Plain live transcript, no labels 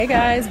Hey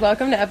guys,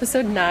 welcome to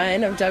episode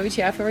 9 of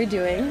WTF Are We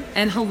Doing?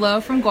 And hello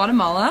from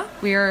Guatemala.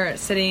 We are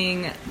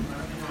sitting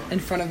in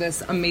front of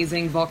this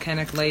amazing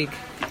volcanic lake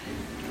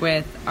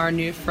with our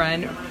new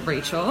friend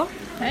Rachel.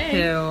 Hey.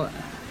 Who,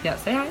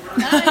 say hi.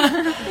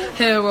 Hi.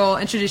 Who will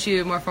introduce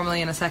you more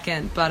formally in a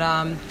second. But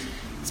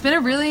it's been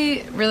a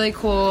really, really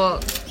cool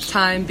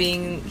time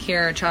being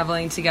here,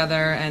 traveling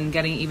together and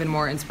getting even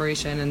more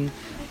inspiration and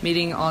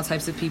meeting all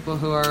types of people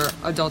who are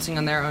adulting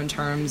on their own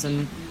terms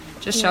and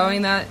just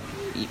showing that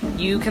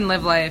you can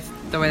live life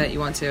the way that you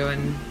want to.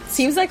 And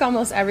seems like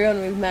almost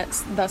everyone we've met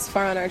thus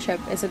far on our trip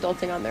is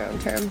adulting on their own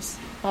terms.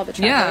 All the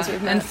travelers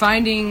we've met. And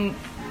finding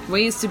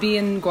ways to be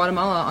in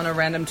Guatemala on a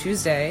random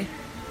Tuesday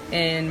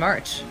in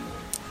March,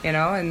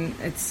 and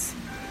it's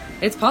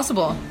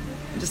possible.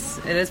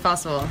 It is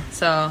possible.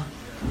 So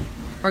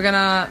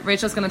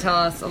Rachel's gonna tell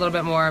us a little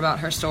bit more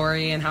about her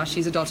story and how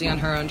she's adulting on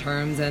her own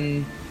terms,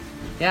 and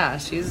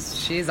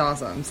she's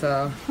awesome.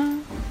 So.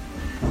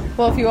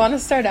 Well, if you want to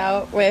start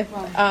out with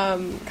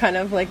kind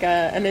of like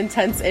an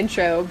intense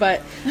intro,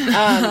 but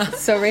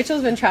so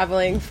Rachel's been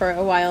traveling for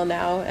a while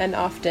now and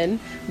often,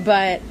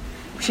 but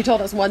she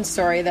told us one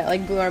story that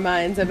like blew our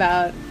minds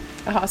about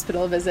a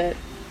hospital visit.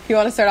 If you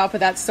want to start off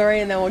with that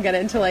story, and then we'll get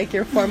into like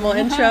your formal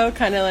intro,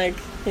 kind of like,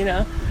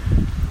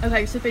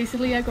 Okay, so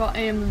basically I got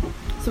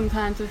some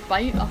kind of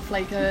bite off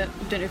like I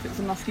don't know if it's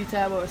a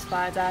mosquito or a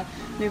spider.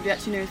 Nobody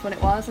actually knows what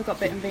it was. I got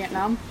bit in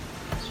Vietnam.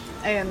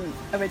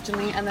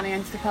 Originally, and then I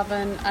ended up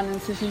having an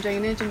incision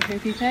drainage in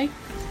PPP,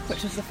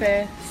 which was the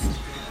first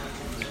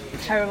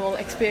terrible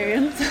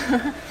experience.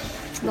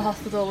 The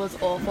hospital was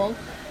awful,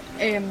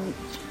 and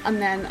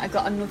then I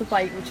got another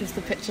bite, which is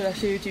the picture I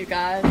showed you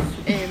guys,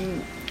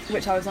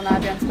 which I was on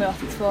IV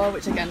antibiotics for,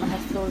 which again the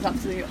hospital was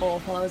absolutely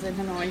awful. I was in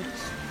Hanoi,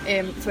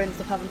 so I ended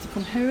up having to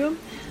come home,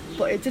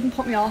 but it didn't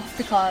put me off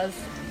because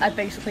I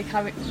basically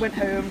went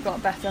home,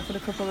 got better for a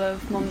couple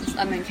of months,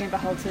 and then came back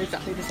home to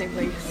exactly the same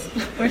place.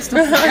 We're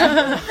still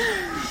together.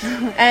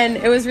 And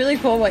it was really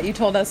cool what you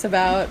told us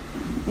about,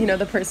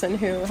 the person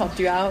who helped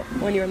you out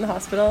when you were in the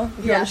hospital.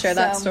 If you want to share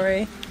that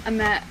story. I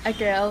met a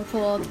girl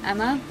called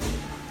Emma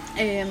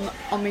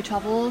on my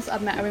travels. I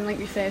met her in like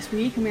my first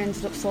week, and we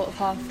ended up sort of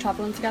half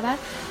travelling together.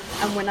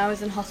 And when I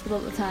was in hospital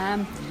at the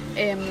time,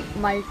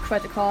 my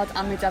credit card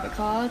and my debit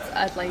card,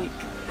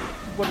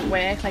 wouldn't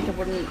work, it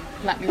wouldn't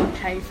let me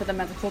pay for the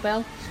medical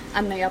bill,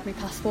 and they had my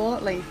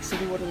passport, so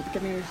they wouldn't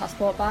give me my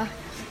passport back.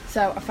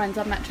 So a friend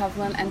I'd met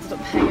travelling ended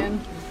up paying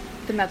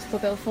the medical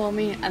bill for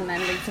me, and then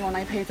later on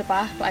I paid her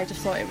back, but I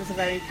just thought it was a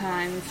very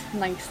kind,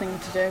 nice thing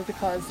to do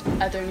because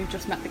I'd only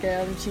just met the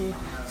girl and she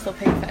still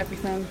paid for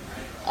everything,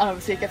 and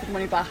obviously I gave her the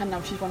money back, and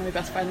now she's one of my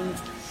best friends.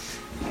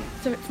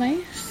 So it's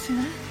nice,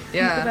 meet the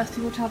best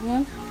people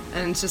travelling.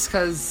 And it's just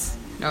because,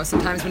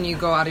 sometimes when you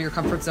go out of your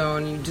comfort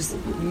zone, you just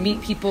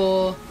meet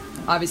people.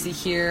 Obviously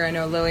here, I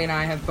know Lily and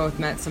I have both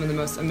met some of the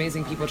most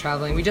amazing people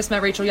traveling. We just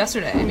met Rachel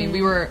yesterday. I mean,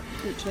 we were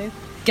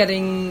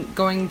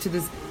going to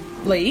this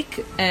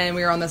lake, and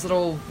we were on this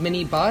little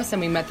mini bus,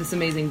 and we met this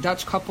amazing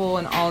Dutch couple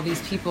and all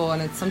these people,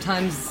 and it's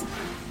sometimes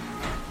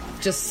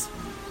just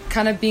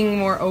kind of being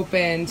more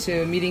open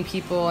to meeting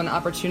people and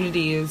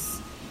opportunities,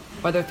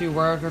 whether through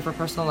work or for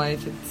personal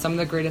life. Some of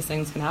the greatest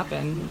things can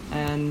happen,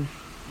 and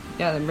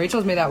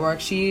Rachel's made that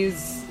work.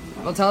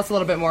 Well, tell us a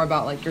little bit more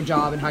about your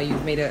job and how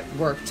you've made it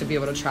work to be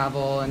able to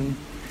travel. And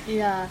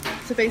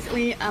so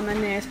basically I'm a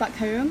nurse back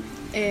home,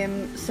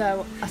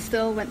 so I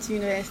still went to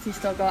university,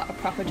 still got a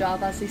proper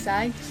job as they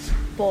say,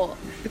 but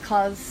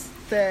because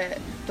there's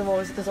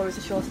always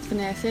a shortage for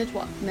nurses,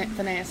 what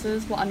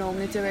I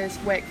normally do is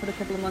work for a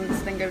couple of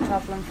months, then go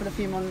travelling for a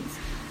few months,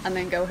 and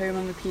then go home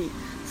and repeat.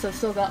 So I've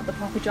still got the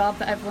proper job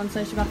that everyone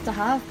says you have to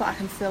have, but I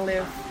can still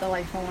live the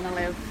life I want to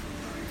live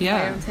on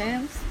my own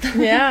terms.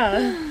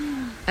 Yeah.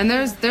 And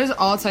there's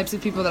all types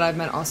of people that I've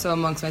met also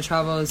amongst my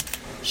travels.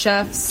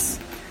 Chefs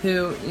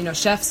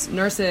chefs,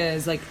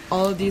 nurses,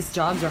 all of these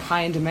jobs are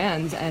high in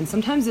demand, and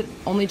sometimes it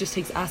only just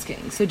takes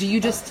asking. So do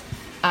you just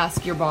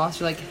ask your boss,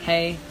 you're like,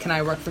 hey, can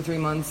I work for 3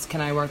 months?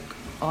 Can I work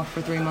off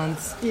for 3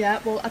 months? Yeah,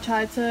 well, I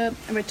tried to,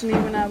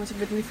 when I was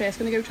originally first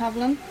going to go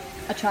travelling,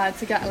 I tried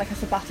to get a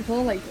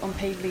sabbatical,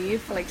 unpaid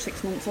leave for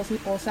 6 months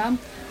or so,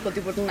 but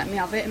they wouldn't let me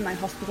have it in my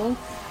hospital.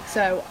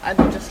 So I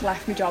just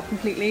left my job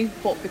completely,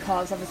 but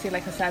because obviously,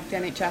 like I said, the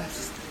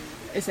NHS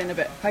is in a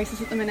bit of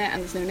crisis at the minute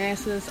and there's no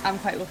nurses, I'm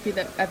quite lucky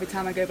that every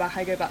time I go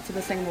back to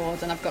the same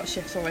ward and I've got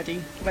shifts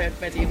already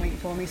ready and waiting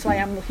for me. So I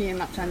am lucky in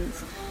that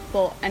sense,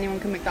 but anyone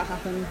can make that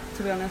happen,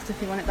 to be honest,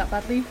 if you want it that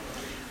badly.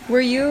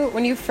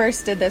 When you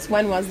first did this,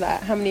 when was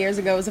that? How many years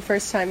ago was the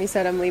first time you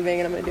said, I'm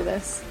leaving and I'm going to do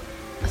this?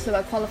 So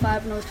I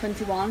qualified when I was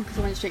 21 because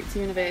I went straight to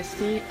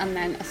university, and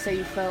then I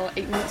stayed for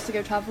 8 months to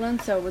go travelling,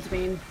 so it would have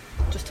been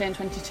just turned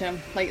 22,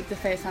 the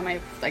first time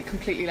I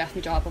completely left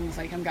my job and was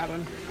I'm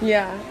going.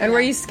 Yeah. And were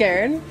you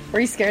scared?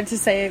 Were you scared to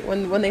say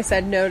when they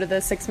said no to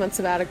the 6 month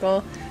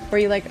sabbatical? Were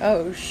you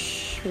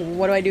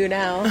what do I do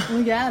now?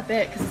 Well, yeah, a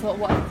bit, because I thought,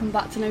 what, I'd come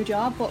back to no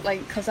job, but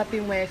because I've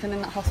been working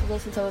in that hospital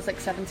since I was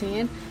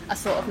 17, I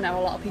sort of know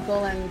a lot of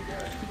people, and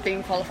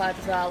being qualified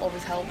as well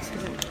always helps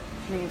because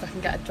means I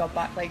can get a job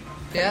back like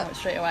pretty Yeah. much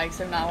straight away.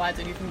 So now I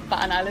don't even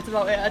bat an eyelid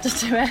about it. I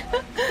just do it.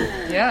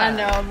 Yeah. I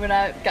know I'm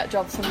gonna get a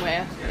job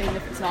somewhere, even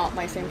if it's not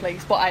my same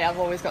place. But I have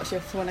always got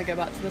shifts when I go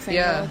back to the same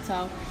Yeah. road.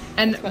 So.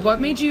 And it's quite what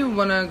lucky. made you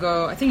want to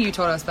go? I think you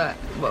told us, but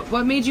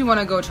what made you want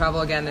to go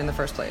travel again in the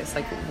first place?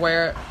 Like,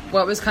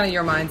 what was kind of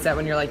your mindset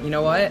when you're like, you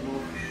know what,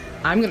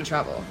 I'm gonna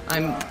travel.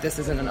 This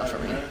isn't enough for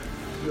me.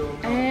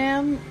 I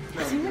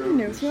don't really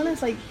know, to be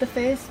honest. Like, the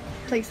first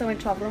place I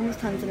went travelling was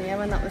Tanzania,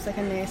 when that was like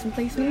a nursing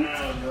placement.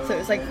 So it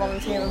was like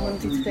volunteering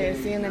Monday to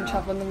Thursday and then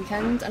travelling the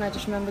weekend. And I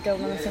just remember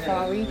going on a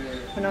safari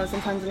when I was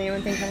in Tanzania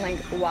and thinking like,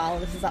 wow,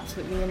 this is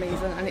absolutely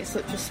amazing. And it's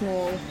such a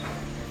small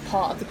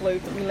part of the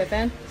globe that we live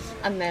in.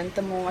 And then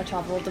the more I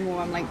travel, the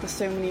more I'm like, there's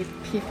so many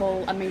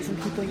people, amazing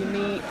people you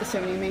meet, there's so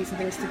many amazing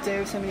things to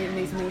do, so many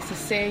amazing things to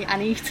see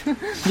and eat.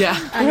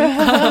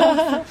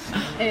 Yeah.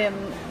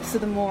 So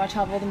the more I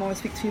travel, the more I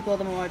speak to people,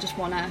 the more I just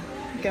want to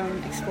go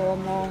and explore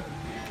more.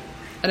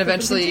 And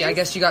eventually, I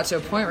guess you got to a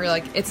point where you're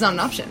like, it's not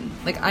an option.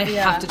 Like, I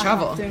have to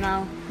travel. I have to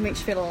now. Makes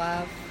you feel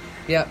alive,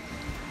 Yep.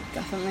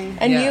 definitely.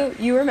 And Yeah.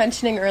 you were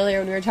mentioning earlier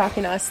when we were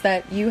talking to us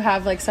that you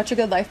have like such a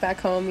good life back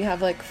home. You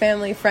have like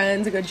family,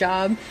 friends, a good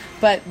job,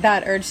 but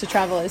that urge to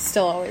travel is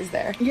still always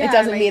there. Yeah, it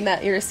doesn't like- mean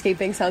that you're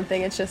escaping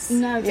something. It's just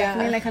No,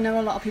 definitely. Yeah. Like, I know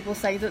a lot of people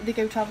say that they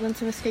go travelling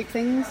to escape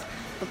things,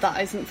 but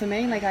that isn't for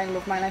me. Like, I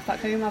love my life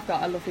back home. I've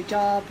got a lovely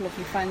job,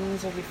 lovely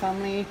friends, lovely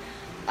family.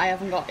 I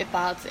haven't got it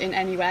bad in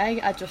any way.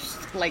 I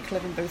just like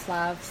living both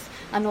lives.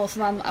 And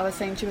also, I was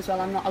saying to you as well,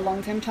 I'm not a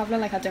long-term traveller.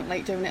 Like, I don't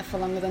like doing it for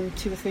longer than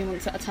 2 or 3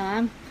 months at a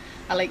time.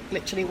 I like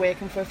literally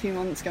working for a few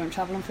months, going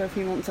travelling for a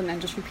few months, and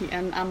then just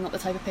repeating. I'm not the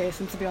type of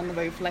person to be on the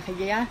road for like a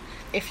year.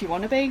 If you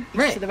want to be,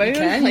 Right. to the road. You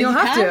can. Like, You don't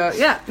have can. to.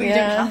 Yeah. But you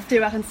Yeah. don't have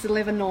to. I can still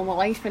live a normal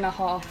life in a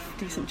half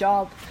decent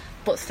job,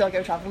 but still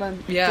go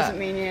travelling. Yeah. Doesn't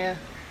mean you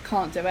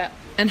can't do it.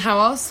 And how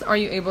else are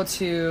you able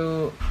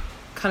to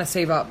kind of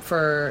save up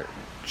for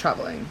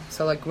traveling?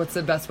 So, like, what's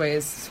the best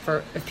ways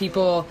for if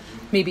people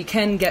maybe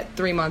can get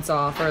 3 months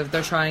off, or if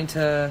they're trying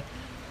to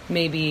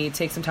maybe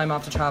take some time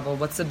off to travel?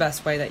 What's the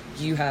best way that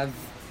you have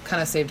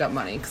kind of saved up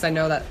money? Because I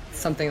know that's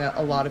something that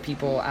a lot of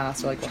people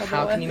ask, like, well,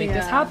 how can you make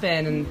this Yeah.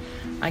 happen? And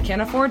I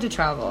can't afford to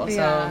travel.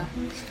 Yeah.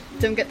 So,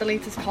 Don't get the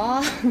latest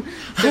car.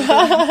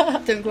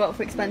 don't go out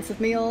for expensive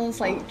meals.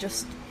 Like,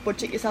 just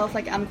budget yourself.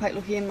 Like, I'm quite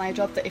lucky in my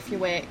job that if you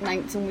work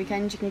nights and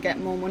weekends, you can get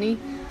more money.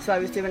 So I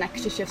was doing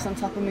extra shifts on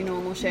top of my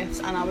normal shifts,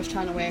 and I was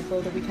trying to work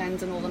all the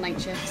weekends and all the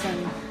night shifts.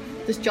 And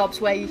there's jobs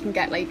where you can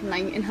get like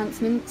night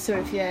enhancements. So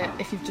if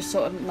you've just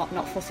sort of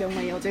not fussy on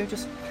what you'll do,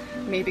 just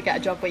maybe get a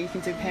job where you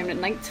can do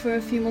permanent nights for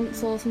a few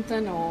months or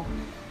something. Or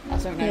I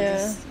don't know.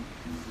 Yeah.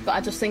 But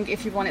I just think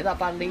if you want it that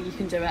badly, you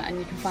can do it, and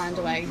you can find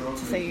a way to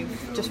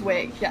save. Just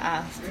work your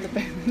ass to the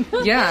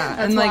bone. yeah.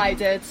 That's and what like, I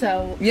did.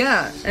 So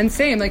yeah, and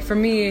same, like, for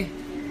me,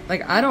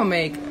 like, I don't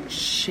make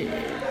shit,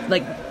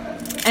 like,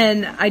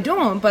 and I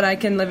don't, but I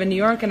can live in New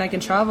York and I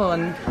can travel,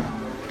 and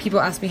people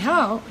ask me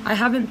how. I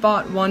haven't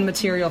bought one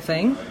material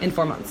thing in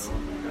 4 months.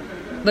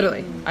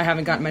 Literally. I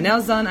haven't gotten my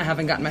nails done, I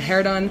haven't gotten my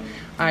hair done,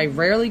 I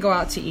rarely go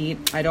out to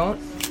eat, I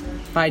don't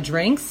buy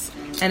drinks,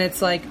 and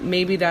it's like,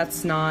 maybe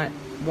that's not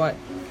what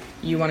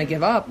you want to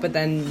give up, but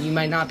then you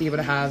might not be able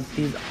to have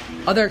these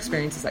other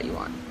experiences that you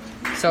want.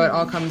 So it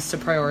all comes to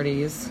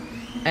priorities,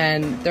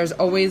 and there's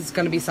always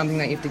going to be something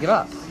that you have to give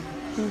up.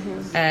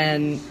 Mm-hmm.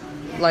 And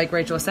like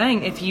Rachel was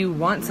saying, if you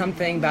want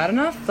something bad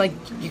enough, like,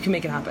 you can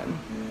make it happen.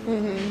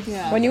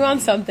 yeah. When you want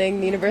something,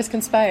 the universe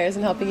conspires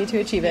in helping you to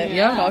achieve it.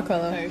 Yeah. Paul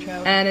Coelho. Very true.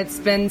 And it's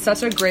been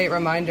such a great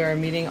reminder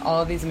meeting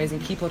all of these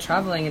amazing people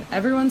traveling, and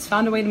everyone's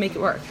found a way to make it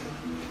work.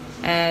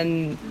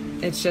 And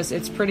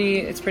it's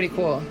pretty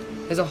cool.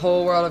 There's a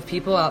whole world of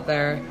people out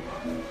there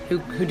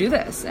who do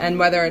this, and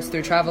whether it's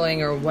through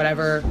traveling or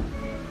whatever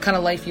kind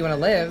of life you want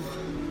to live,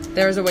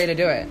 there's a way to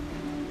do it.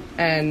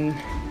 And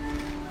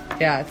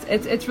yeah,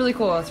 it's really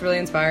cool. It's really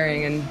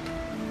inspiring.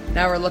 And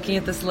now we're looking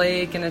at this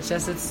lake, and it's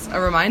a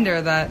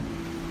reminder that,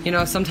 you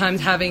know, sometimes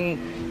having,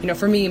 you know,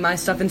 for me, my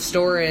stuff in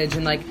storage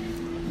and like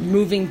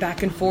moving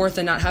back and forth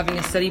and not having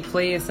a steady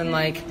place, and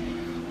like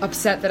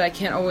upset that I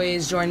can't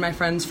always join my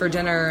friends for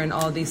dinner and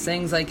all these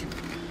things, like,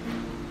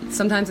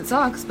 sometimes it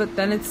sucks, but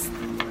then it's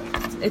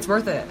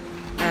worth it.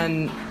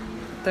 And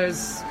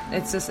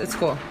it's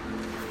cool.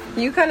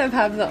 You kind of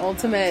have the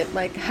ultimate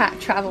like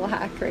travel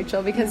hack,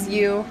 Rachel, because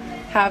you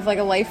have like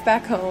a life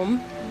back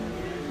home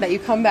that you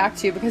come back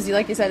to, because you,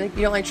 like you said, like,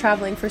 you don't like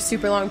traveling for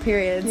super long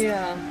periods.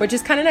 Yeah. Which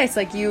is kind of nice.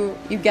 Like you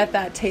get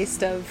that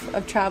taste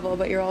of travel,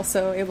 but you're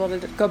also able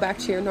to go back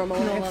to your normal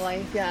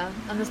life. Yeah.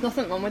 And there's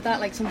nothing wrong with that.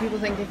 Like, some people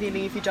think if you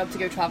leave your job to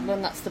go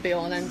travelling, that's the be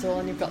all and end all,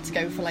 and you've got to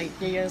go for like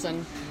years,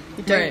 and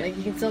you don't. Right. Like,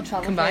 you can still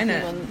travel Combine for a it.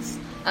 few months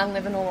and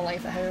live a normal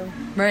life at home.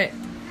 Right.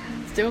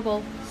 It's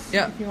doable.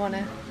 Yeah. If you want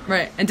to.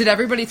 Right. And did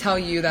everybody tell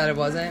you that it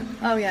wasn't?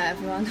 Oh yeah,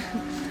 everyone.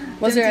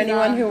 Was Don't there do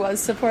anyone that. who was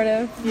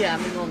supportive? Yeah,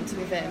 my mum, to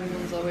be fair. My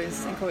mum's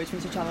always encouraged me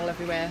to travel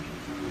everywhere.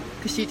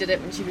 Because she did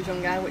it when she was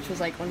younger, which was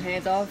like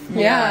unheard of.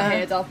 Well, Yeah. not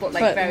unheard of, but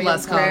like But very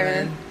Less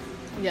rare. common.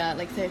 yeah,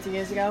 like 30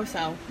 years ago.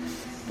 So,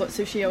 but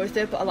so she always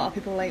did. But a lot of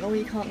people are like, oh,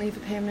 you can't leave a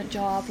permanent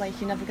job, like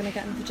you're never going to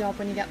get another job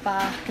when you get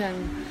back, and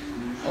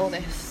all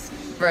this.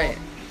 Right.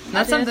 And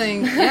that's I did.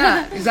 something,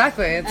 yeah,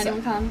 exactly. It's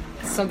Anyone can.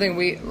 something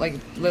we, like,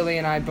 Lily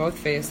and I both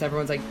face.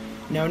 Everyone's like,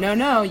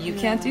 no, you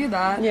can't do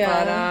that.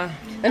 Yeah.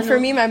 But, And for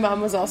me, my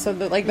mom was also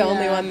the only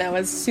Yeah. one that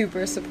was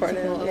super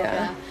supportive.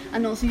 Yeah.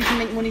 And also you can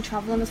make money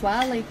travelling as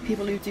well, like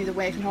people who do the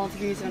working holiday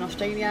visa in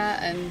Australia,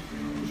 and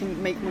you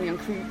can make money on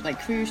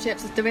cruise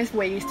ships. There is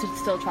ways to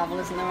still travel,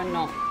 isn't there, and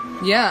not.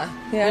 yeah.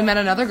 Yeah. We met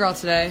another girl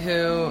today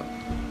who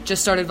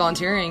just started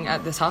volunteering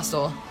at this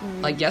hostel,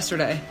 like,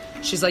 yesterday.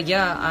 She's like,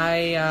 yeah,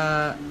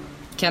 I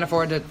can't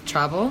afford to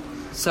travel,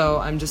 so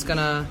I'm just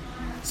gonna...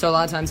 So a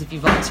lot of times if you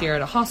volunteer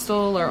at a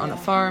hostel or on a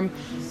farm,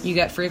 you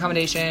get free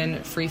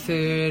accommodation, free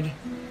food,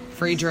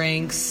 free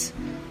drinks,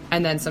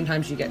 and then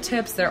sometimes you get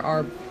tips. There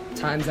are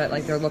times that,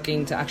 like, they're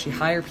looking to actually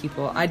hire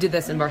people. I did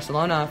this in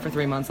Barcelona for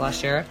 3 months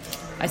last year.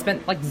 I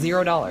spent like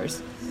 $0,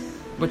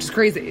 which is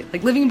crazy.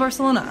 Like, living in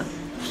Barcelona.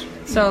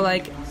 So,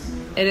 like,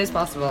 it is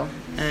possible.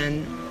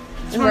 And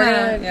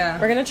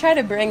We're gonna try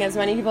to bring as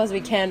many people as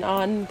we can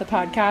on the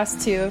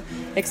podcast to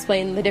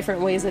explain the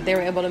different ways that they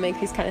were able to make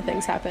these kind of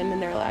things happen in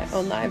their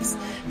own lives.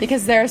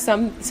 Because there are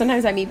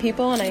sometimes I meet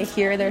people and I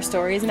hear their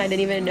stories and I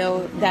didn't even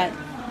know that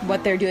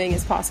what they're doing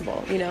is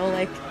possible. You know,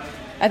 like,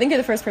 I think you're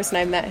the first person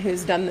I've met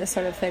who's done this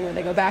sort of thing where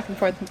they go back and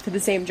forth to the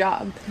same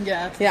job.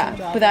 Yeah, to the Yeah, same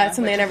job, but that's yeah,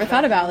 something I which never is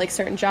thought better. about. Like,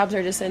 certain jobs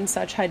are just in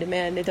such high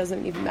demand, it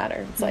doesn't even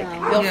matter. It's like,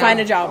 No. you'll Yeah. find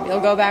a job,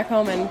 you'll go back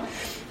home, and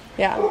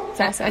yeah,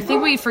 it's awesome. I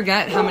think we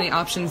forget how many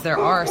options there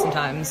are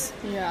sometimes.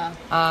 Yeah.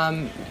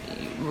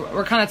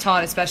 We're kind of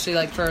taught, especially,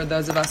 like, for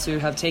those of us who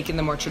have taken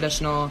the more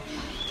traditional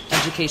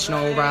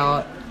educational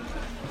route,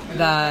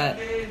 that,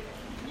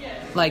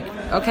 like,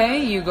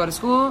 okay, you go to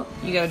school,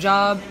 you get a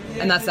job,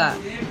 and that's that.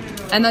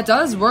 And that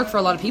does work for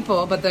a lot of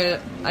people, but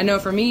I know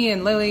for me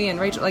and Lily and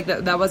Rachel, like,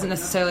 that wasn't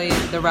necessarily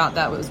the route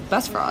that was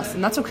best for us,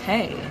 and that's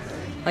okay.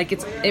 Like,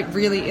 it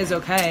really is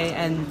okay,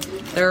 and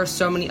there are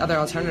so many other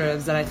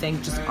alternatives that I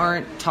think just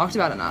aren't talked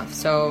about enough.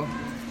 So,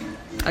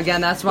 again,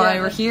 that's why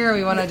we're here.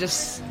 We want to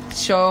just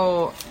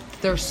show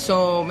there's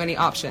so many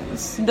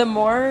options. The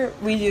more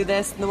we do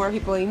this, the more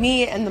people we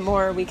meet, and the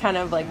more we kind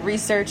of, like,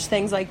 research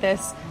things like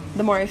this,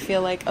 the more I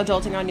feel like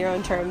adulting on your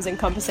own terms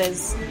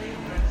encompasses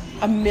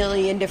a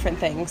million different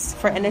things,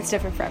 and it's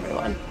different for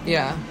everyone.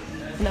 Yeah.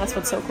 And that's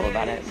what's so cool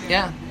about it.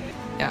 Yeah.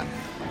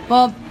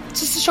 Well,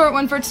 just a short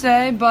one for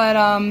today, but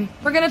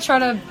we're going to try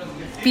to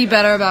be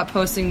better about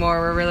posting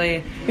more.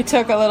 We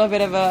took a little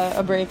bit of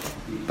a break.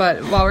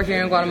 But while we're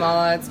here in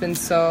Guatemala, it's been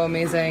so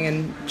amazing,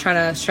 and trying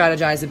to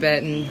strategize a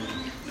bit.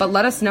 But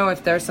let us know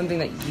if there's something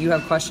that you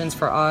have questions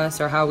for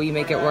us, or how we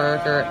make it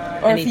work, or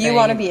If you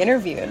want to be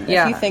interviewed.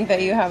 Yeah. If you think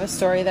that you have a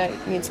story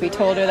that needs to be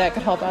told or that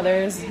could help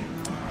others,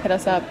 hit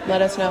us up.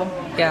 Let us know.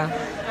 Yeah.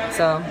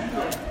 So,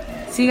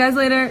 see you guys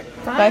later.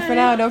 Bye for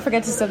now. Don't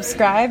forget to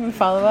subscribe and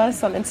follow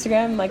us on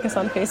Instagram, like us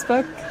on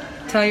Facebook.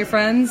 Tell your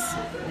friends.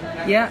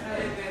 Yeah.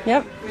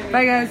 Yep.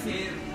 Bye, guys.